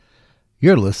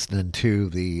You're listening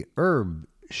to the Herb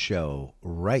Show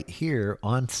right here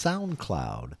on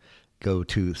SoundCloud. Go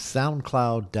to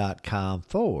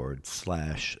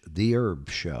soundcloud.com/The Herb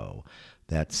Show.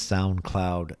 That's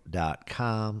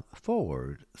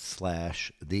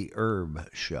soundcloud.com/The Herb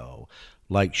Show.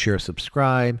 Like, share,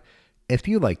 subscribe. If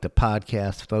you like the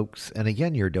podcast, folks, and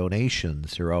again, your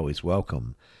donations are always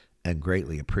welcome and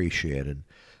greatly appreciated.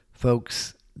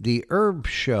 Folks, the Herb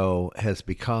Show has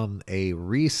become a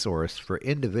resource for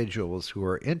individuals who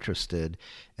are interested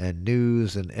in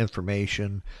news and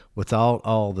information without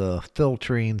all the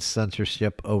filtering,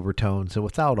 censorship, overtones, and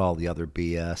without all the other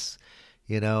BS.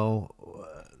 You know,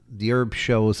 the Herb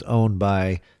Show is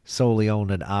solely owned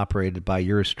and operated by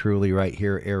yours truly right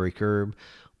here, Eric Herb.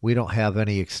 We don't have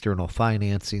any external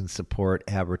financing support,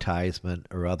 advertisement,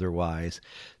 or otherwise.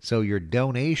 So your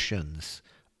donations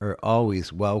are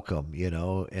always welcome,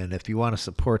 and if you want to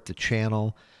support the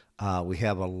channel, we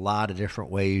have a lot of different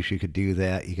ways you could do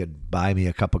that. You could buy me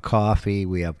a cup of coffee.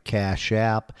 We have Cash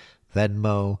App,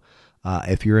 Venmo.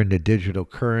 If you're into digital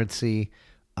currency,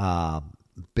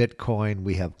 Bitcoin,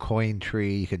 we have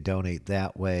Cointree. You could donate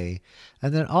that way.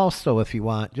 And then also, if you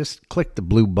want, just click the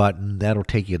blue button. That'll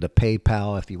take you to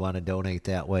PayPal if you want to donate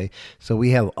that way. So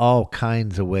we have all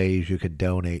kinds of ways you could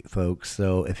donate, folks.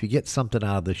 So if you get something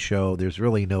out of the show, there's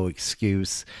really no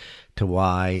excuse to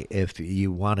why. If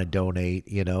you want to donate,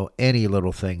 any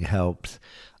little thing helps.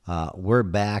 We're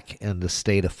back in the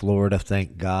state of Florida,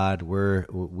 thank God.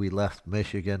 We left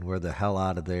Michigan. We're the hell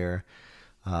out of there.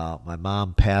 My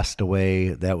mom passed away.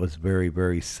 That was very,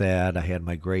 very sad. I had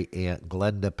my great aunt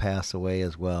Glenda pass away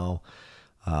as well.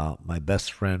 My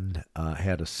best friend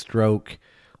had a stroke,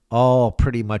 all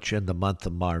pretty much in the month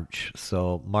of March.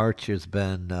 So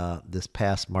this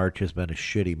past March has been a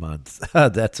shitty month.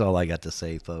 That's all I got to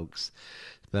say, folks.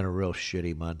 It's been a real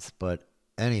shitty month. But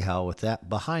anyhow, with that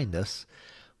behind us,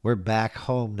 we're back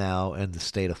home now in the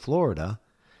state of Florida.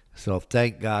 So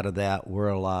thank God of that, we're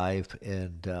alive,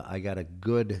 and I got a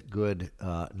good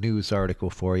news article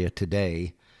for you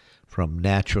today from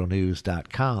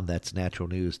naturalnews.com. That's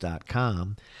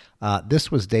naturalnews.com.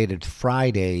 This was dated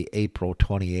Friday, April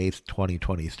 28th,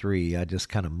 2023. I just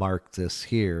kind of marked this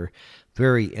here.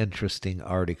 Very interesting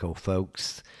article,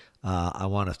 folks. I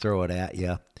want to throw it at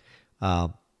you.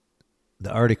 The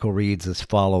article reads as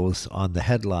follows on the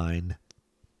headline.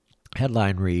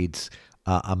 Headline reads,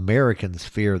 Americans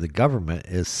fear the government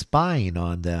is spying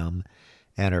on them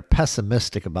and are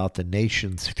pessimistic about the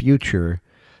nation's future,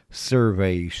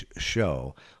 surveys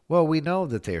show. Well, we know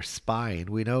that they're spying.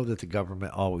 We know that the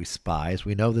government always spies.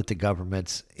 We know that the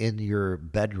government's in your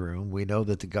bedroom. We know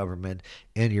that the government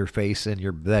in your face in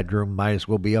your bedroom might as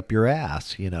well be up your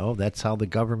ass. That's how the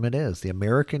government is. The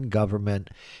American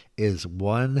government is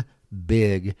one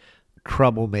big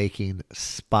troublemaking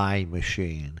spy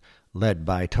machine, led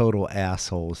by total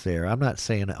assholes there. I'm not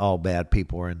saying all bad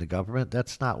people are in the government.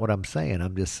 That's not what I'm saying.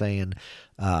 I'm just saying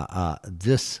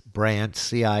this branch,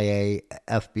 CIA,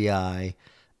 FBI,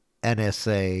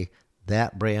 NSA,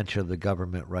 that branch of the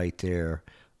government right there,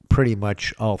 pretty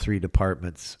much all three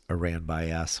departments are ran by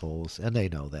assholes, and they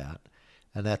know that.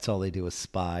 And that's all they do is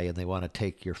spy, and they want to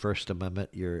take your First Amendment,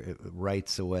 your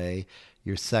rights away,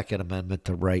 your Second Amendment,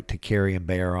 the right to carry and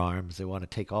bear arms. They want to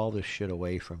take all this shit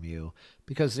away from you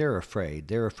because they're afraid.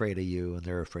 They're afraid of you, and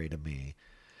they're afraid of me.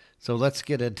 So let's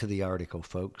get into the article,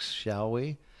 folks, shall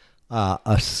we?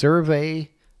 A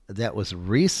survey that was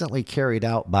recently carried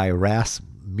out by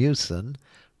Rasmussen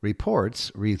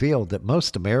reports revealed that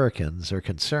most Americans are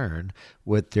concerned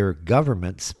with their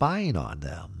government spying on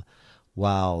them.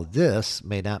 While this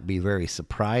may not be very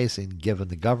surprising given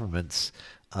the government's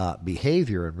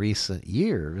behavior in recent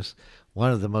years,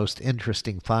 one of the most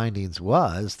interesting findings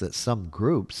was that some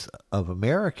groups of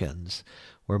Americans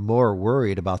were more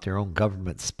worried about their own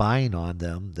government spying on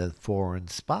them than foreign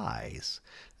spies.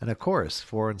 And of course,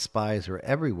 foreign spies are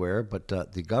everywhere, but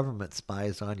the government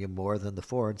spies on you more than the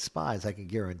foreign spies. I can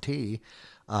guarantee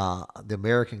the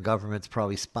American government's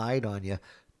probably spied on you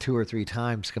 2 or 3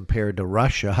 times compared to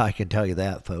Russia. I can tell you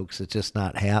that, folks. It's just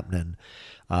not happening.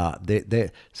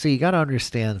 So you got to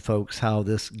understand, folks, how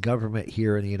this government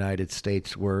here in the United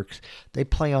States works. They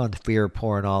play on fear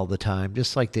porn all the time,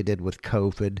 just like they did with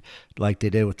COVID, like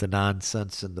they did with the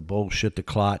nonsense and the bullshit, the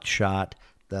clot shot,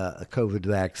 the COVID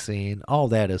vaccine. All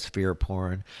that is fear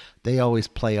porn. They always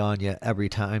play on you every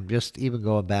time, just even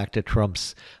going back to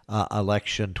Trump's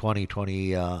election,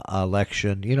 2020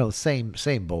 election,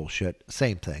 same bullshit,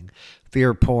 same thing.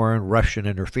 Fear porn, Russian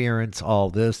interference, all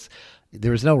this.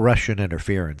 There's no Russian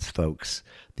interference, folks.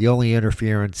 The only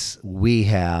interference we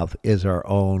have is our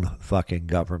own fucking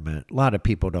government. A lot of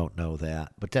people don't know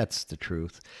that, but that's the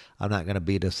truth. I'm not going to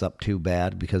beat us up too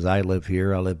bad because I live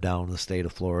here. I live down in the state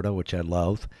of Florida, which I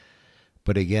love.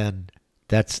 But again,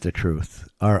 that's the truth.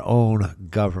 Our own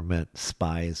government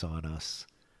spies on us.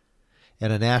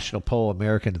 In a national poll,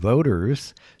 American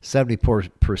voters,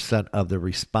 74% of the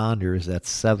responders,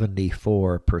 that's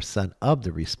 74% of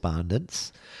the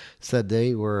respondents, said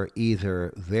they were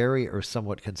either very or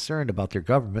somewhat concerned about their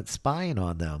government spying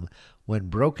on them. When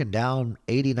broken down,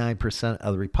 89%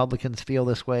 of the Republicans feel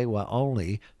this way, while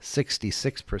only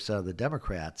 66% of the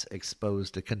Democrats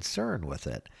exposed a concern with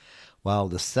it. While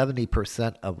the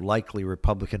 70% of likely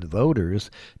Republican voters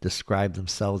describe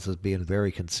themselves as being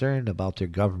very concerned about their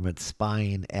government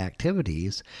spying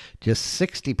activities, just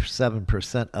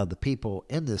 67% of the people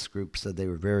in this group said they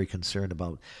were very concerned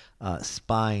about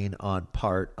spying on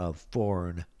part of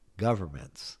foreign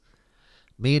governments.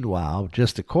 Meanwhile,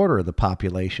 just a quarter of the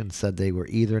population said they were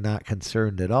either not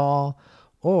concerned at all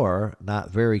or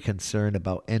not very concerned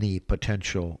about any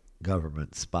potential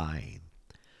government spying.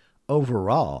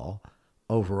 Overall,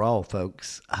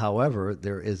 folks, however,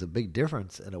 there is a big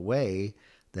difference in a way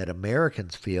that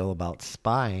Americans feel about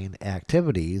spying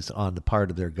activities on the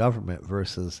part of their government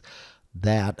versus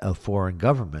that of foreign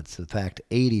governments. In fact,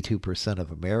 82%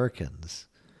 of Americans,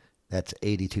 that's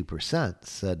 82%,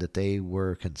 said that they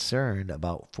were concerned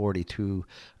about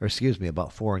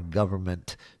about foreign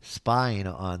government spying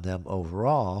on them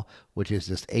overall, which is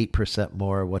just 8%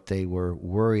 more what they were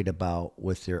worried about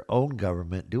with their own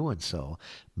government doing so.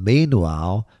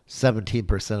 Meanwhile,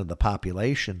 17% of the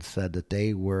population said that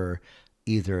they were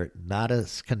either not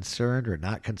as concerned or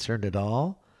not concerned at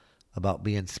all about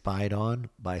being spied on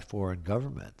by foreign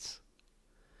governments.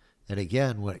 And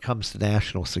again, when it comes to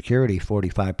national security,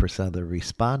 45% of the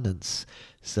respondents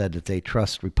said that they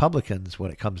trust Republicans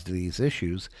when it comes to these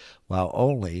issues, while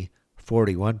only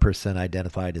 41%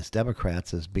 identified as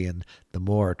Democrats as being the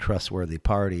more trustworthy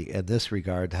party. In this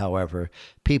regard, however,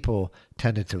 people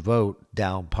tended to vote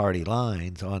down party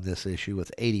lines on this issue,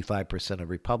 with 85% of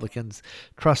Republicans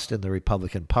trusting the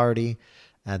Republican Party.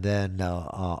 And then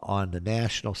on the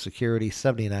national security,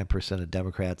 79% of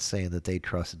Democrats saying that they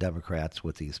trust Democrats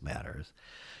with these matters.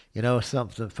 You know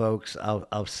something, folks?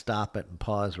 I'll stop it and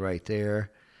pause right there.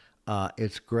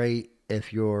 It's great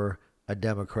if you're a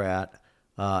Democrat.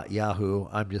 Yahoo!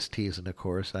 I'm just teasing, of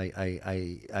course.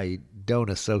 I don't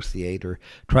associate or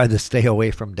try to stay away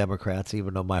from Democrats,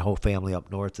 even though my whole family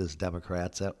up north is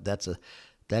Democrats. That's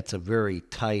a very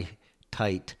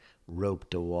tight rope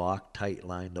to walk, tight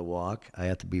line to walk. I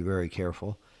have to be very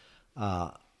careful.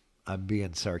 I'm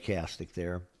being sarcastic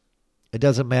there. It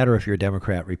doesn't matter if you're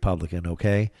Democrat, Republican,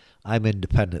 okay? I'm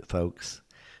independent, folks.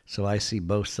 So I see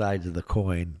both sides of the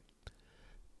coin.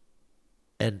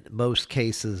 In most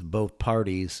cases, both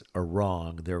parties are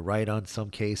wrong. They're right on some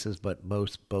cases, but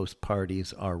both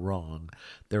parties are wrong.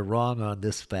 They're wrong on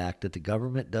this fact that the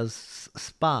government does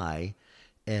spy,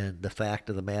 and the fact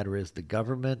of the matter is the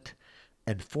government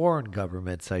and foreign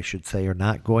governments, I should say, are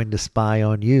not going to spy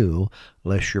on you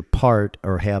unless you're part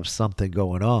or have something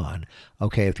going on.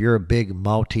 Okay, if you're a big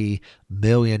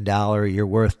multi-million dollar, you're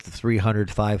worth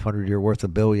 300, 500, you're worth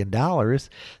 $1 billion,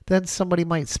 then somebody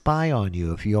might spy on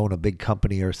you if you own a big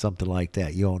company or something like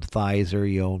that. You own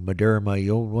Pfizer, you own Moderna,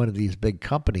 you own one of these big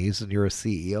companies and you're a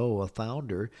CEO, a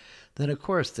founder, then of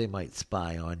course they might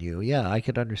spy on you. Yeah, I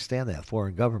could understand that,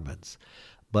 foreign governments.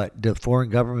 But do foreign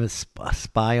governments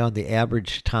spy on the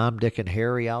average Tom, Dick, and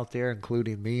Harry out there,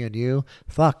 including me and you?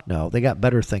 Fuck no. They got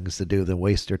better things to do than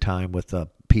waste their time with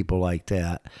people like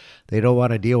that. They don't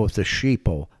want to deal with the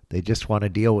sheeple. They just want to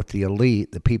deal with the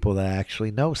elite, the people that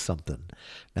actually know something.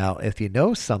 Now, if you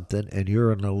know something and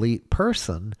you're an elite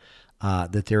person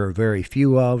that there are very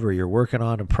few of, or you're working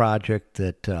on a project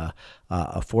that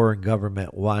a foreign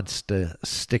government wants to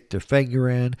stick their finger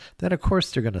in, then of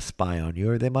course they're going to spy on you,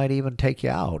 or they might even take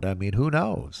you out. I mean, who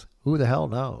knows? Who the hell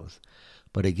knows?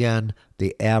 But again,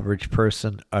 the average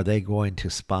person, are they going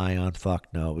to spy on? Fuck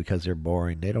no, because they're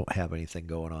boring. They don't have anything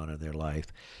going on in their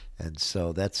life. And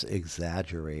so that's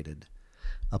exaggerated.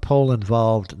 A poll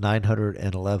involved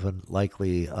 911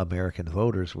 likely American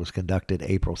voters was conducted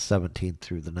April 17th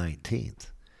through the 19th.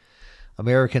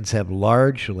 Americans have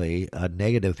largely a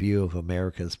negative view of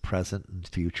America's present and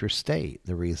future state.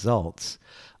 The results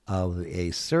of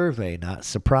a survey, not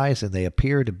surprising, they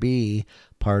appear to be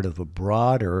part of a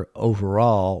broader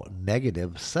overall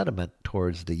negative sentiment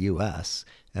towards the U.S.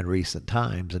 in recent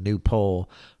times. A new poll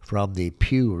from the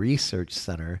Pew Research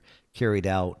Center carried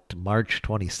out March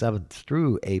 27th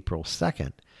through April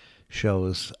 2nd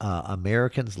shows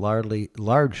Americans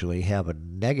largely have a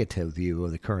negative view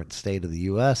of the current state of the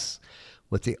U.S.,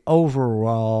 with the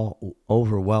overall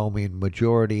overwhelming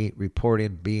majority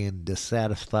reporting being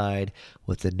dissatisfied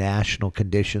with the national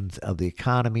conditions of the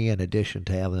economy, in addition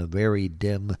to having a very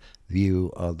dim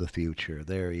view of the future.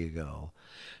 There you go.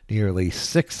 Nearly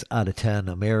 6 out of 10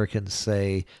 Americans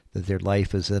say that their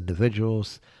life as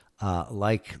individuals,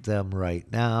 like them right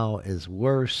now, is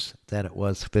worse than it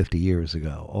was 50 years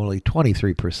ago. Only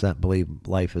 23% believe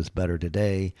life is better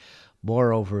today.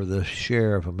 Moreover, the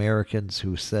share of Americans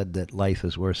who said that life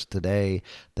is worse today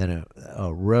than it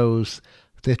rose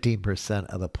 15%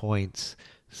 of the points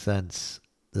since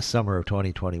the summer of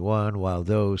 2021, while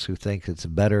those who think it's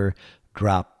better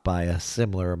dropped by a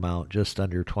similar amount. Just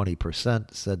under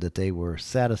 20% said that they were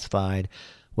satisfied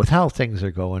with how things are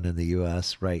going in the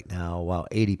U.S. right now, while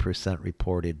 80%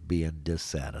 reported being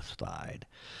dissatisfied.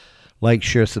 Like,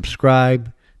 share,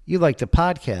 subscribe. You like the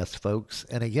podcast, folks,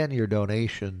 and again, your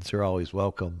donations are always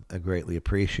welcome and greatly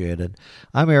appreciated.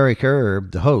 I'm Eric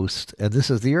Erb, the host, and this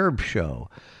is The Herb Show.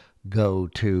 Go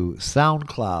to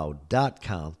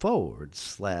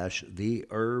soundcloud.com/The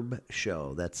Herb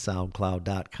Show. That's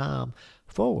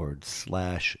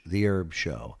soundcloud.com/The Herb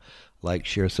Show. Like,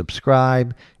 share,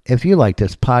 subscribe. If you like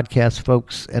this podcast,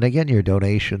 folks, and again, your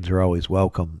donations are always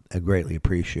welcome and greatly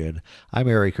appreciated. I'm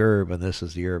Eric Erb, and this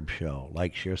is The Herb Show.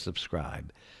 Like, share,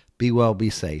 subscribe. Be well, be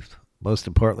safe. Most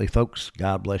importantly, folks,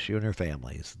 God bless you and your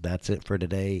families. That's it for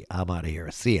today. I'm out of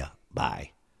here. See ya.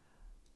 Bye.